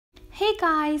Hey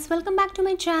guys, welcome back to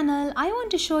my channel. I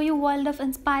want to show you Waldorf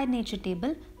inspired nature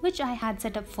table which I had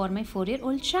set up for my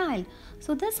 4-year-old child.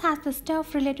 So this has the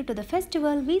stuff related to the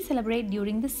festival we celebrate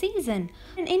during the season.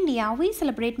 In India, we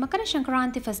celebrate Makara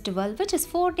Sankaranthi festival, which is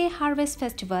 4-day harvest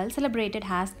festival celebrated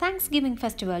as Thanksgiving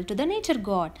festival to the nature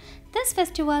god. This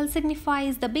festival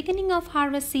signifies the beginning of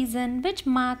harvest season, which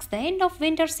marks the end of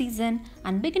winter season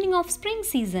and beginning of spring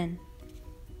season.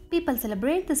 People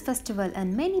celebrate this festival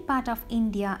in many parts of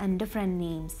India in different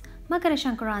names. Makara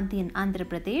Sankaranthi in Andhra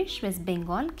Pradesh, West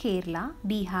Bengal, Kerala,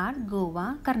 Bihar,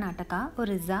 Goa, Karnataka,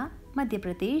 Orissa, Madhya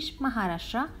Pradesh,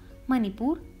 Maharashtra,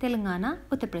 Manipur, Telangana,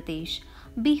 Uttar Pradesh.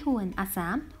 Bihu in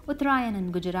Assam, Uttarayan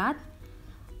in Gujarat,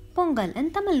 Pongal in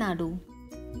Tamil Nadu.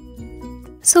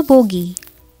 So Bogi.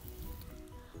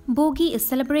 Bogi is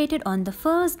celebrated on the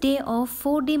first day of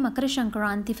 4-day Makara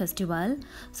Sankaranthi festival.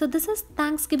 So this is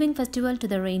Thanksgiving festival to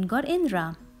the rain god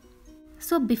Indra.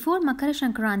 So before Makara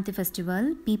Sankaranthi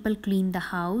festival, people clean the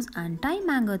house and tie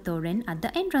mango thoran at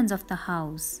the entrance of the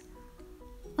house.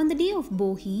 On the day of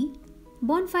Bogi,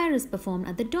 bonfire is performed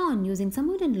at the dawn using some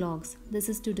wooden logs. This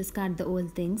is to discard the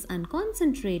old things and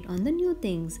concentrate on the new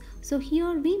things. So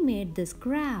here we made this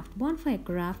craft, bonfire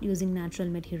craft, using natural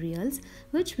materials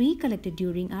which we collected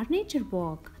during our nature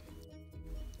walk.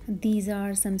 These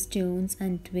are some stones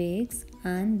and twigs,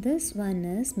 and this one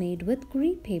is made with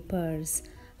crepe papers,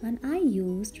 and I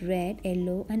used red,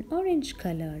 yellow and orange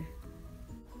color.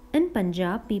 In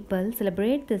Punjab, people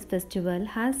celebrate this festival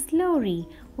as Lohri,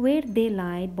 where they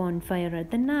light bonfire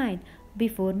at the night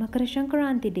before Makara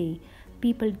Sankaranthi day.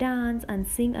 People dance and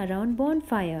sing around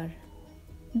bonfire.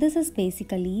 This is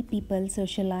basically people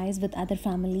socialize with other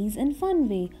families in fun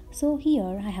way. So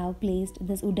here I have placed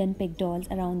this wooden peg dolls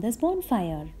around this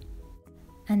bonfire.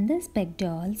 And this peg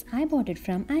dolls I bought it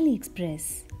from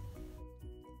AliExpress.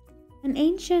 In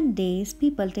ancient days,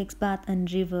 people takes bath in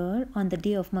river on the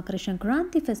day of Makara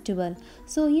Sankaranthi festival.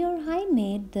 So here I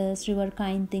made this river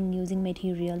kind thing using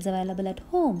materials available at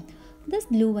home. This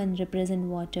blue one represents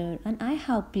water, and I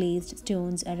have placed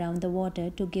stones around the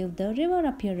water to give the river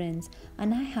appearance,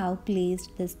 and I have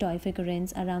placed this toy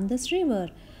figurines around this river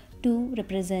to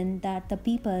represent that the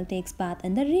people takes bath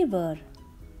in the river.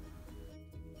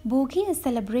 Bogi is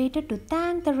celebrated to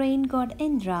thank the rain god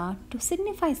Indra. To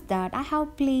signify that, I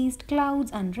have placed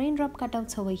clouds and raindrop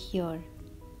cutouts over here.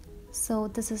 So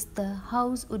this is the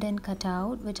house wooden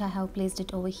cutout which I have placed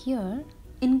it over here.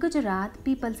 In Gujarat,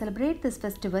 people celebrate this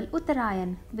festival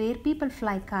Uttarayan, where people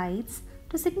fly kites.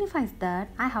 To signify that,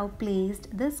 I have placed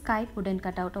this kite wooden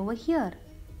cutout over here.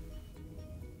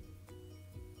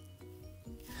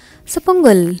 So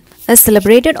Pongal is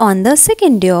celebrated on the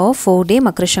second day of 4-day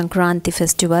Makara Sankaranthi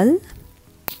festival.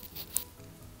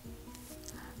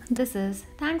 This is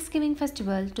Thanksgiving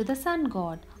festival to the sun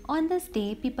god. On this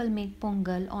day, people make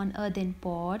Pongal on earthen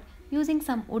pot using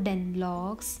some wooden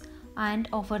logs and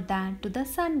offer that to the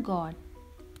sun god.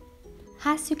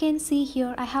 As you can see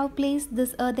here, I have placed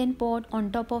this earthen pot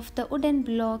on top of the wooden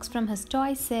blocks from his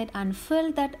toy set and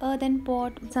filled that earthen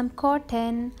pot with some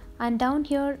cotton. And down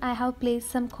here I have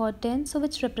placed some cotton, so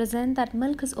which represent that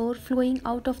milk is overflowing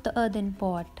out of the earthen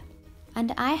pot.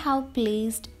 And I have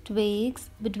placed twigs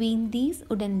between these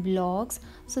wooden blocks,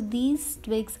 so these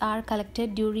twigs are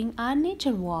collected during our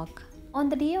nature walk. On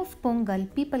the day of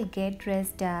Pongal, people get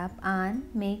dressed up and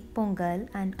make Pongal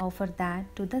and offer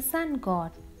that to the sun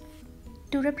god.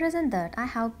 To represent that, I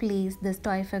have placed this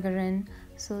toy figurine.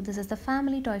 So this is the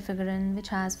family toy figurine which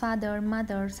has father,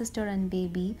 mother, sister and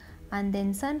baby, and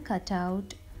then sun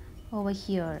cutout over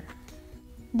here.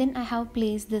 Then I have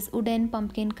placed this wooden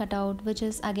pumpkin cutout which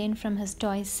is again from his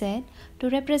toy set to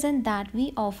represent that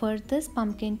we offer this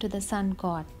pumpkin to the sun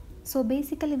god. So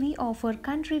basically we offer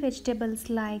country vegetables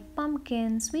like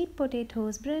pumpkin, sweet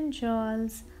potatoes,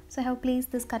 brinjals. So I have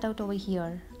placed this cutout over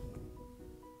here.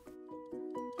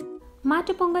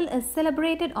 Matu Pongal is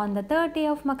celebrated on the third day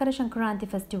of Makara Sankaranthi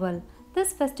festival.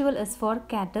 This festival is for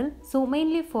cattle, so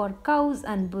mainly for cows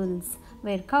and bulls,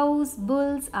 where cows,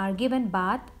 bulls are given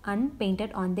bath and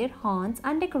painted on their horns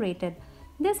and decorated.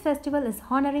 This festival is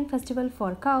honoring festival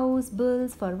for cows,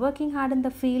 bulls, for working hard in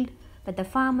the field, with the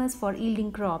farmers for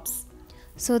yielding crops.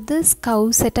 So this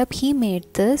cow setup he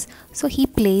made this, so he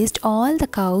placed all the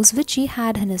cows which he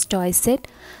had in his toy set.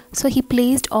 So he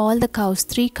placed all the cows,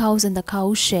 3 cows in the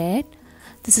cow shed.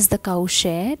 This is the cow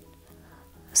shed.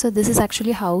 So this is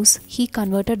actually house. He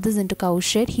converted this into cow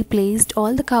shed. He placed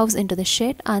all the cows into the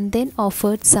shed and then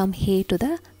offered some hay to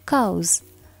the cows.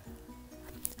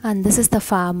 And this is the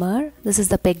farmer. This is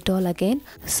the peg doll again.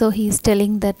 So he is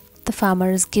telling that the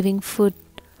farmer is giving food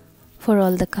for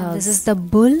all the cows. And this is the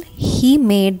bull. He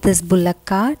made this bullock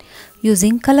cart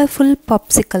using colorful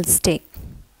popsicle stick.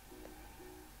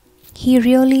 He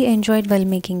really enjoyed while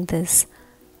making this.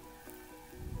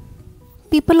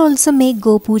 People also make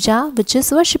Go Puja, which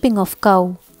is worshipping of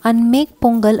cow, and make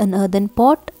Pongal, an earthen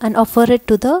pot, and offer it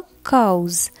to the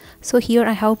cows. So here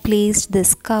I have placed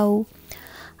this cow,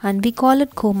 and we call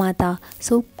it Gomata,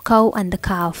 so cow and the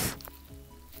calf.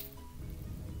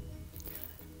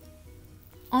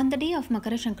 On the day of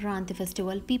Makara Sankaranthi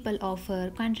festival, people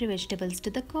offer country vegetables to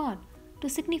the god. To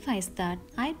signify that,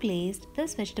 I placed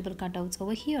this vegetable cutouts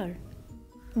over here.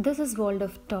 This is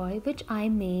Waldorf toy which I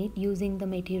made using the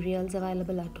materials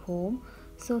available at home.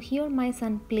 So here my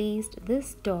son placed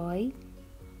this toy.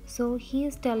 So he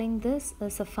is telling this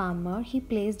is a farmer. He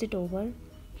placed it over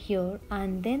here,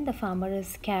 and then the farmer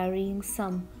is carrying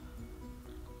some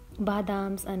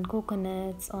badams and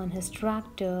coconuts on his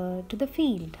tractor to the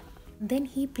field. Then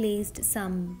he placed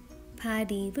some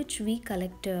paddy which we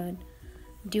collected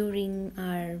during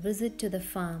our visit to the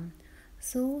farm.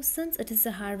 So since it is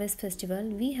a harvest festival,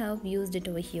 we have used it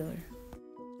over here.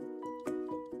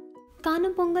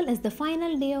 Kanam Pongal is the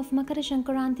final day of Makara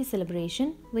Sankaranthi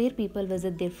celebration, where people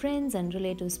visit their friends and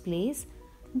relatives' place.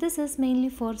 This is mainly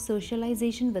for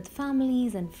socialization with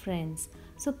families and friends.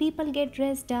 So people get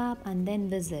dressed up and then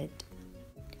visit.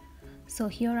 So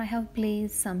here I have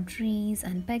placed some trees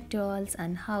and peg dolls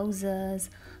and houses.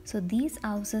 So these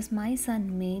houses my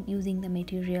son made using the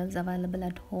materials available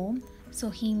at home. So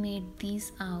he made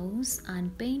these house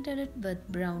and painted it with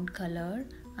brown color,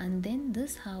 and then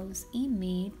this house he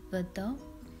made with the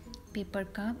paper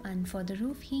cup, and for the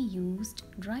roof he used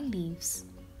dry leaves.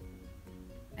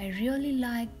 I really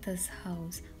like this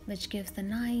house, which gives the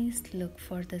nice look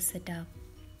for the setup.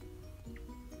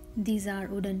 These are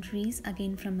wooden trees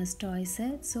again from his toy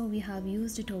set, so we have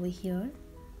used it over here.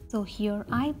 So here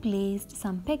I placed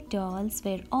some peg dolls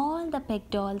where all the peg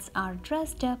dolls are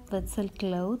dressed up with silk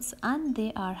clothes and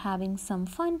they are having some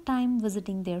fun time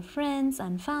visiting their friends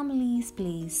and family's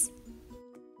place.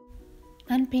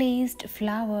 And placed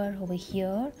flower over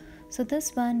here. So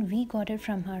this one we got it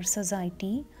from our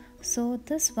society. So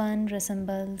this one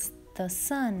resembles the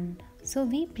sun. So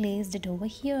we placed it over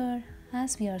here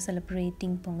as we are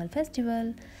celebrating Pongal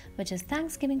festival, which is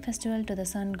Thanksgiving festival to the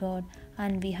sun god,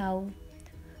 and we have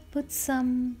put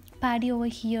some paddy over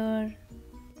here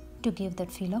to give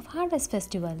that feel of harvest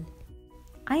festival.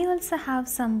 I also have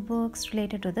some books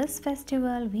related to this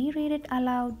festival. We read it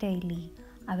aloud daily.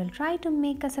 I will try to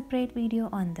make a separate video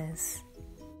on this.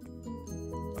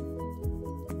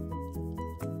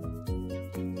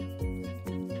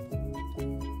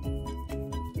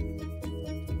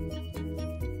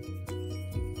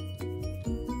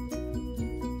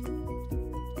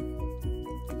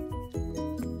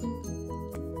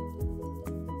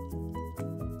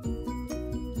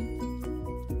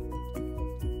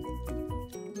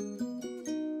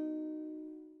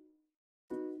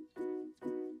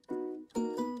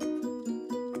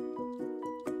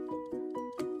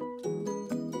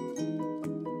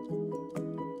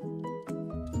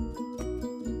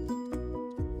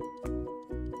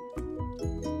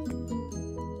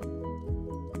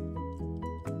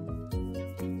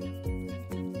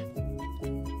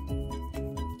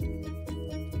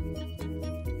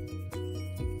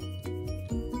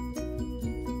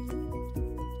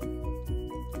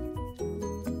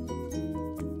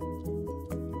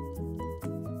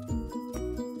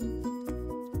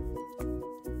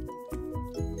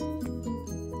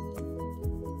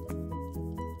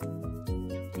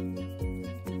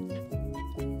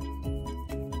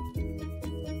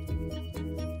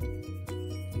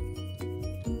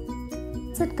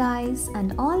 That's it guys,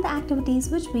 and all the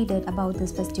activities which we did about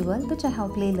this festival, which I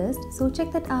have playlist, so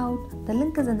check that out. The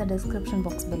link is in the description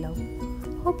box below.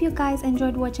 Hope you guys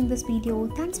enjoyed watching this video.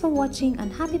 Thanks for watching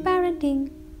and happy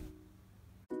parenting.